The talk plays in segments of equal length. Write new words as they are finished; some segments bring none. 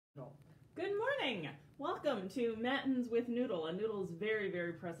morning. Welcome to Matins with Noodle, and Noodle is very,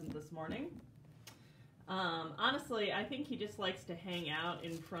 very present this morning. Honestly, I think he just likes to hang out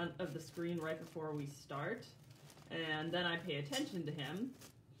in front of the screen right before we start, and then I pay attention to him,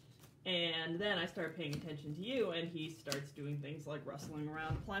 and then I start paying attention to you, and he starts doing things like rustling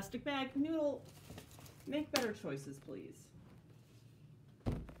around a plastic bag. Noodle, make better choices, please.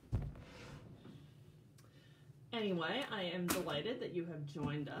 Anyway, I am delighted that you have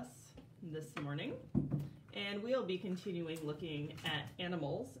joined us this morning, and we'll be continuing looking at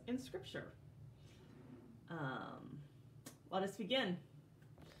animals in Scripture. Let us begin.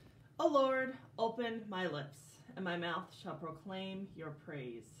 O Lord, open my lips, and my mouth shall proclaim your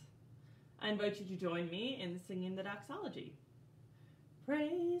praise. I invite you to join me in singing the doxology.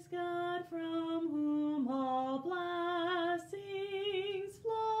 Praise God, from whom all blessings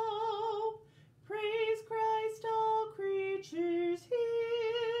flow. Praise Christ, all creatures here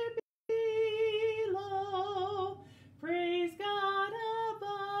below. Praise God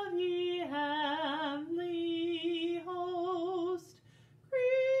above, ye heavenly host.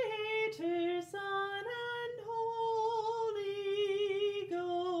 Creator, Son, and Holy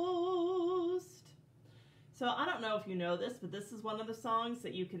Ghost. So I don't know if you know this, but this is one of the songs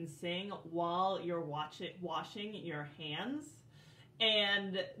that you can sing while you're washing your hands.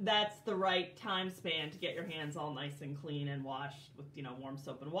 And that's the right time span to get your hands all nice and clean and washed with, warm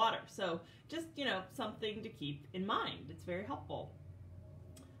soap and water. So just, something to keep in mind. It's very helpful.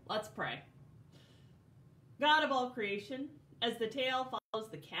 Let's pray. God of all creation, as the tail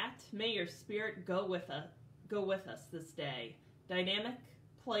follows the cat, may your spirit go with us this day. Dynamic,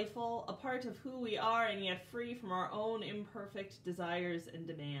 playful, a part of who we are, and yet free from our own imperfect desires and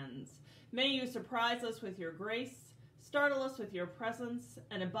demands. May you surprise us with your grace, startle us with your presence,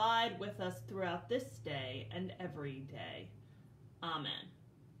 and abide with us throughout this day and every day. Amen.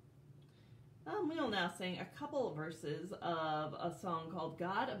 We'll now sing a couple of verses of a song called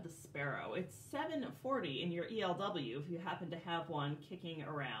God of the Sparrow. It's 740 in your ELW if you happen to have one kicking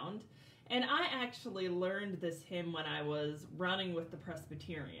around. And I actually learned this hymn when I was running with the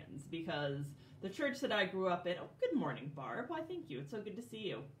Presbyterians, because the church that I grew up in, oh, good morning, Barb. Why, thank you. It's so good to see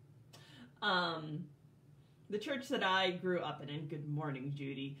you. The church that I grew up in, and good morning,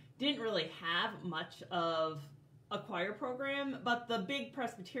 Judy, didn't really have much of a choir program, but the big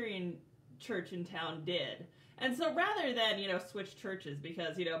Presbyterian church in town did. And so rather than, switch churches,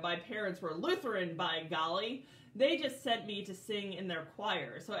 because, my parents were Lutheran, by golly, they just sent me to sing in their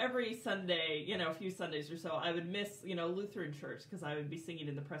choir. So every Sunday, a few Sundays or so, I would miss, Lutheran church because I would be singing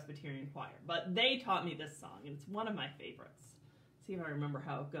in the Presbyterian choir. But they taught me this song, and it's one of my favorites. Let's see if I remember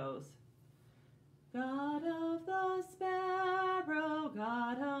how it goes. God of the sparrow,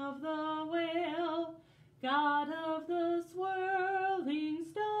 God of the whale, God of the swirling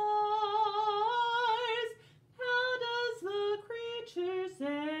stars, how does the creature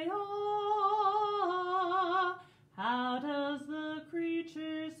say, ah? How does the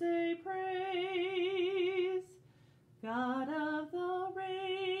creature say praise? God of the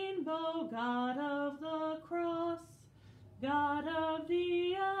rainbow, God of the cross, God of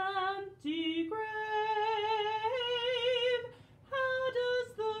the empty grave, how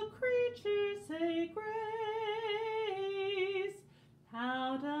does the creature say grace?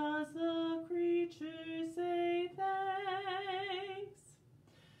 How does the creature say thanks?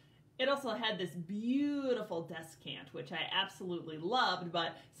 It also had this beautiful descant, which I absolutely loved,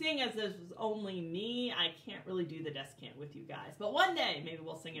 but seeing as this was only me, I can't really do the descant with you guys. But one day, maybe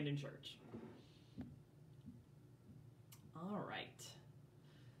we'll sing it in church. All right.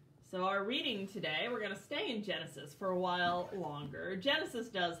 So our reading today, we're going to stay in Genesis for a while longer. Genesis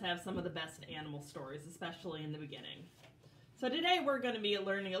does have some of the best animal stories, especially in the beginning. So today we're going to be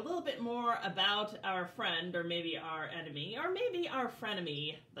learning a little bit more about our friend, or maybe our enemy, or maybe our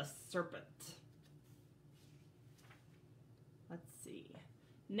frenemy, the serpent. Let's see.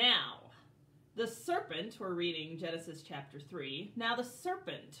 Now, the serpent, we're reading Genesis chapter 3. Now the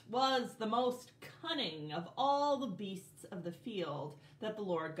serpent was the most cunning of all the beasts of the field that the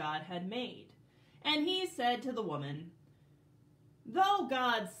Lord God had made. And he said to the woman, though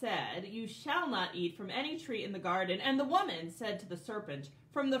God said, you shall not eat from any tree in the garden, and the woman said to the serpent,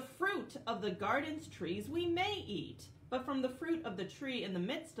 from the fruit of the garden's trees we may eat, but from the fruit of the tree in the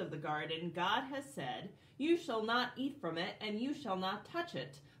midst of the garden God has said, you shall not eat from it, and you shall not touch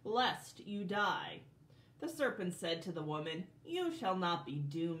it, lest you die. The serpent said to the woman, you shall not be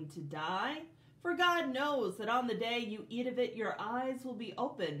doomed to die, for God knows that on the day you eat of it your eyes will be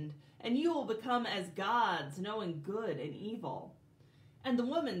opened, and you will become as gods, knowing good and evil. And the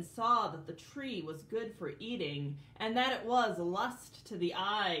woman saw that the tree was good for eating, and that it was lust to the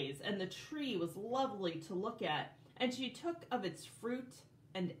eyes, and the tree was lovely to look at. And she took of its fruit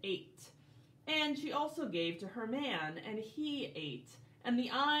and ate. And she also gave to her man, and he ate. And the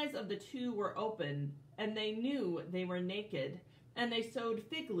eyes of the two were opened, and they knew they were naked. And they sewed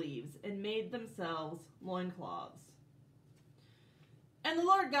fig leaves and made themselves loincloths. And the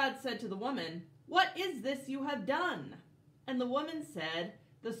Lord God said to the woman, "What is this you have done?" And the woman said,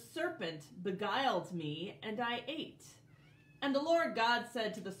 "The serpent beguiled me, and I ate." And the Lord God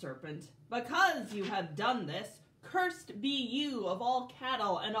said to the serpent, "Because you have done this, cursed be you of all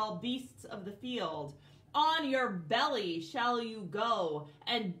cattle and all beasts of the field. On your belly shall you go,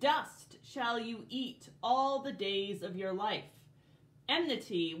 and dust shall you eat all the days of your life.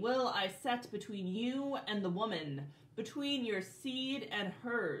 Enmity will I set between you and the woman, between your seed and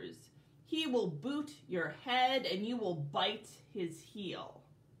hers. He will boot your head, and you will bite his heel."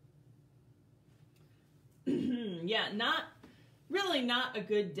 Yeah, really not a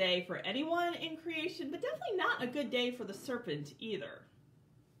good day for anyone in creation, but definitely not a good day for the serpent either.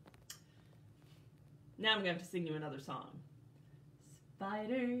 Now I'm going to have to sing you another song.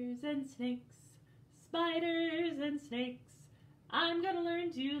 Spiders and snakes, spiders and snakes, I'm gonna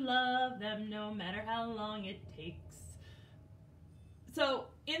learn to love them no matter how long it takes. So,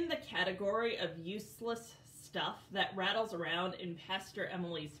 in the category of useless stuff that rattles around in Pastor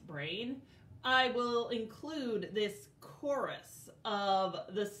Emily's brain, I will include this chorus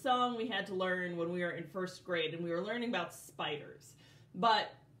of the song we had to learn when we were in first grade, and we were learning about spiders.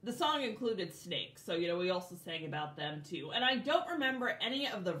 But the song included snakes, so, we also sang about them too. And I don't remember any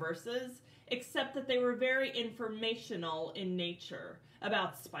of the verses, except that they were very informational in nature,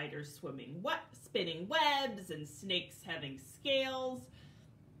 about spiders spinning webs and snakes having scales.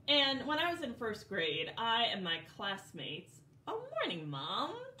 And when I was in first grade, I and my classmates, oh, morning,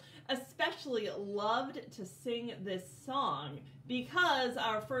 Mom, especially loved to sing this song because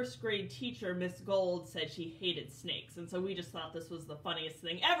our first grade teacher, Miss Gold, said she hated snakes. And so we just thought this was the funniest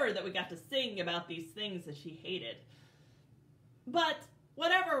thing ever that we got to sing about these things that she hated. But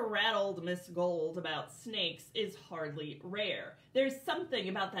whatever rattled Miss Gold about snakes is hardly rare. There's something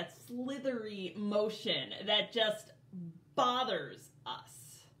about that slithery motion that just bothers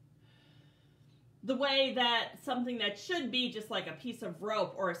us. The way that something that should be just like a piece of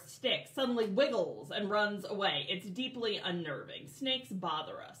rope or a stick suddenly wiggles and runs away. It's deeply unnerving. Snakes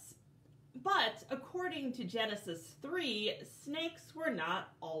bother us. But according to Genesis 3, snakes were not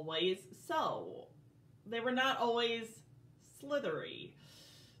always so. They were not always slithery.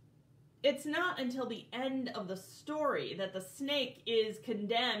 It's not until the end of the story that the snake is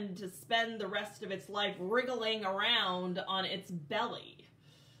condemned to spend the rest of its life wriggling around on its belly.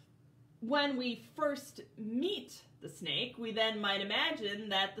 When we first meet the snake, we then might imagine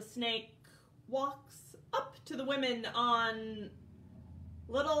that the snake walks up to the women on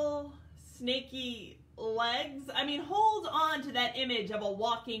little snaky legs. I mean, hold on to that image of a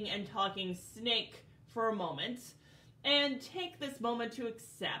walking and talking snake for a moment. And take this moment to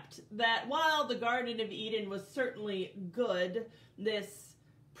accept that while the Garden of Eden was certainly good, this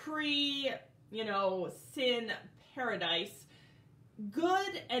pre-sin paradise,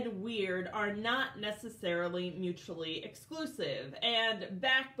 good and weird are not necessarily mutually exclusive. And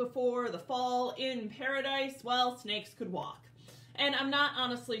back before the fall in paradise, well, snakes could walk. And I'm not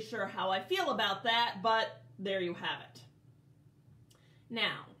honestly sure how I feel about that, but there you have it.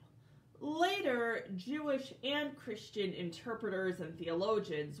 Now, later, Jewish and Christian interpreters and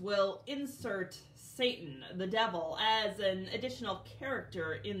theologians will insert Satan, the devil, as an additional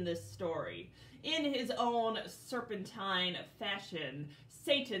character in this story. In his own serpentine fashion,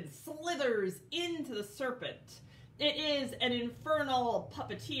 Satan slithers into the serpent. It is an infernal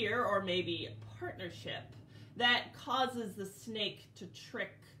puppeteer, or maybe partnership, that causes the snake to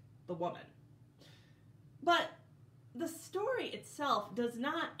trick the woman. But the story itself does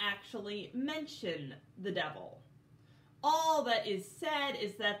not actually mention the devil. All that is said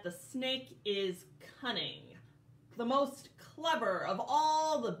is that the snake is cunning, the most clever of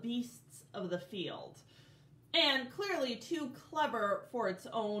all the beasts of the field, and clearly too clever for its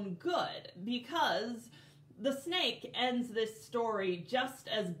own good, because the snake ends this story just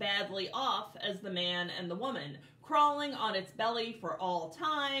as badly off as the man and the woman, crawling on its belly for all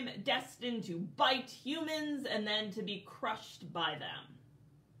time, destined to bite humans and then to be crushed by them.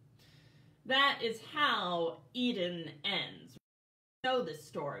 That is how Eden ends. We know this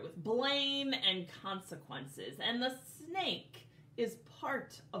story with blame and consequences, and the snake is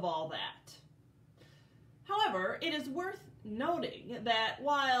part of all that. However, it is worth noting that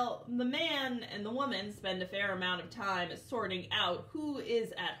while the man and the woman spend a fair amount of time sorting out who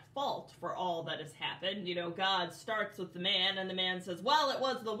is at fault for all that has happened, God starts with the man, and the man says, well, it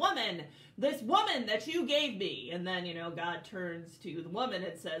was the woman, this woman that you gave me. And then, God turns to the woman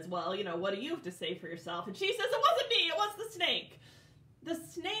and says, well, what do you have to say for yourself? And she says, it wasn't me, it was the snake. The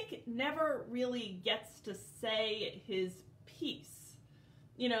snake never really gets to say his piece.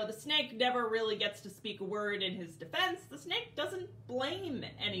 The snake never really gets to speak a word in his defense. The snake doesn't blame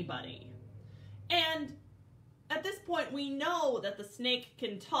anybody. And at this point, we know that the snake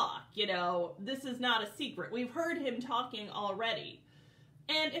can talk. This is not a secret. We've heard him talking already.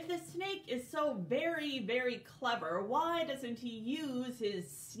 And if the snake is so very, very clever, why doesn't he use his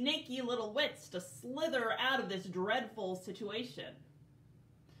snaky little wits to slither out of this dreadful situation?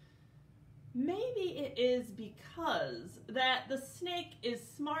 Maybe it is because that the snake is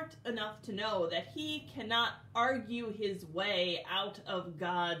smart enough to know that he cannot argue his way out of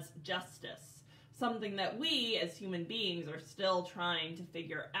God's justice, something that we as human beings are still trying to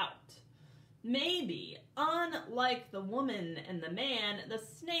figure out. Maybe, unlike the woman and the man, the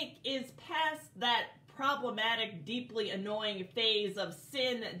snake is past that problematic, deeply annoying phase of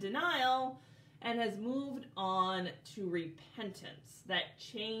sin denial and has moved on to repentance, that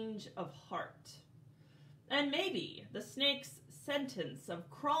change of heart. And maybe the snake's sentence of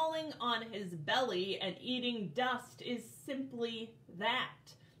crawling on his belly and eating dust is simply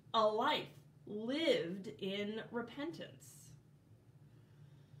that, a life lived in repentance.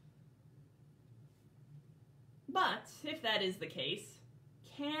 But if that is the case,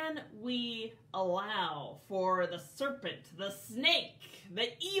 can we allow for the serpent, the snake, the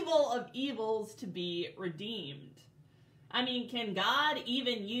evil of evils to be redeemed? I mean, can God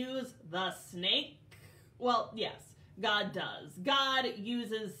even use the snake? Well, yes, God does. God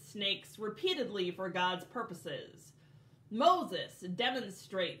uses snakes repeatedly for God's purposes. Moses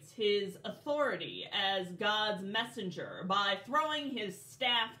demonstrates his authority as God's messenger by throwing his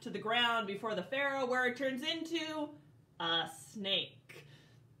staff to the ground before the Pharaoh, where it turns into a snake.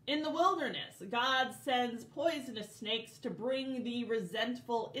 In the wilderness, God sends poisonous snakes to bring the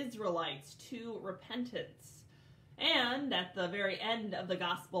resentful Israelites to repentance. And at the very end of the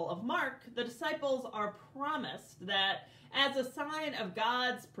Gospel of Mark, the disciples are promised that as a sign of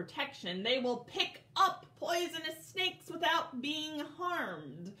God's protection, they will pick up poisonous snakes without being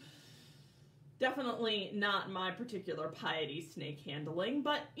harmed. Definitely not my particular piety snake handling,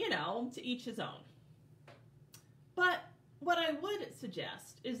 but, to each his own. But what I would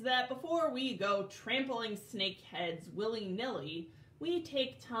suggest is that before we go trampling snake heads willy-nilly, we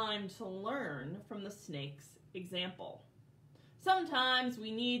take time to learn from the snake's example. Sometimes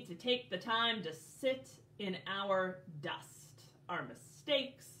we need to take the time to sit in our dust, our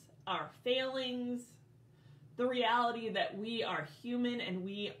mistakes, our failings, the reality that we are human and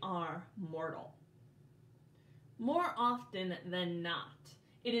we are mortal. More often than not,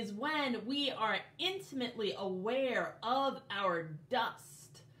 it is when we are intimately aware of our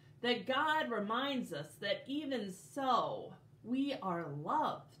dust that God reminds us that even so, we are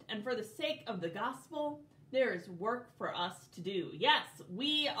loved. And for the sake of the gospel, there is work for us to do. Yes,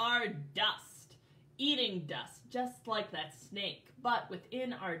 we are dust, eating dust, just like that snake. But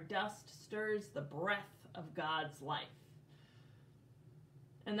within our dust stirs the breath of God's life.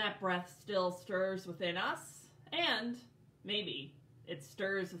 And that breath still stirs within us, and maybe it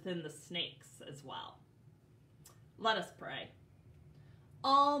stirs within the snakes as well. Let us pray.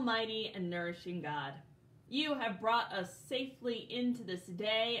 Almighty and nourishing God, you have brought us safely into this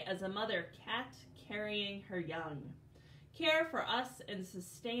day as a mother cat carrying her young. Care for us and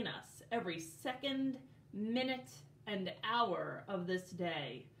sustain us every second, minute, and hour of this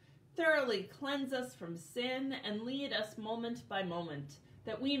day. Thoroughly cleanse us from sin and lead us moment by moment,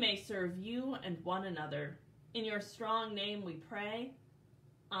 that we may serve you and one another. In your strong name we pray.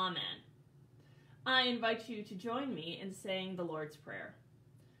 Amen. I invite you to join me in saying the Lord's Prayer.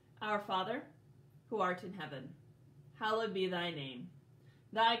 Our Father, who art in heaven, hallowed be thy name.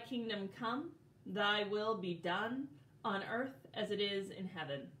 Thy kingdom come, thy will be done, on earth as it is in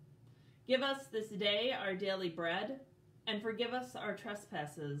heaven. Give us this day our daily bread, and forgive us our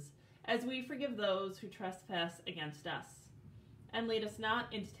trespasses, as we forgive those who trespass against us. And lead us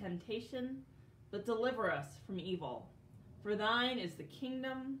not into temptation, but deliver us from evil. For thine is the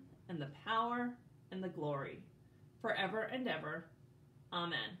kingdom, and the power, and the glory, forever and ever.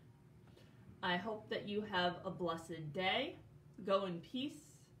 Amen. I hope that you have a blessed day. Go in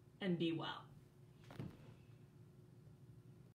peace, and be well.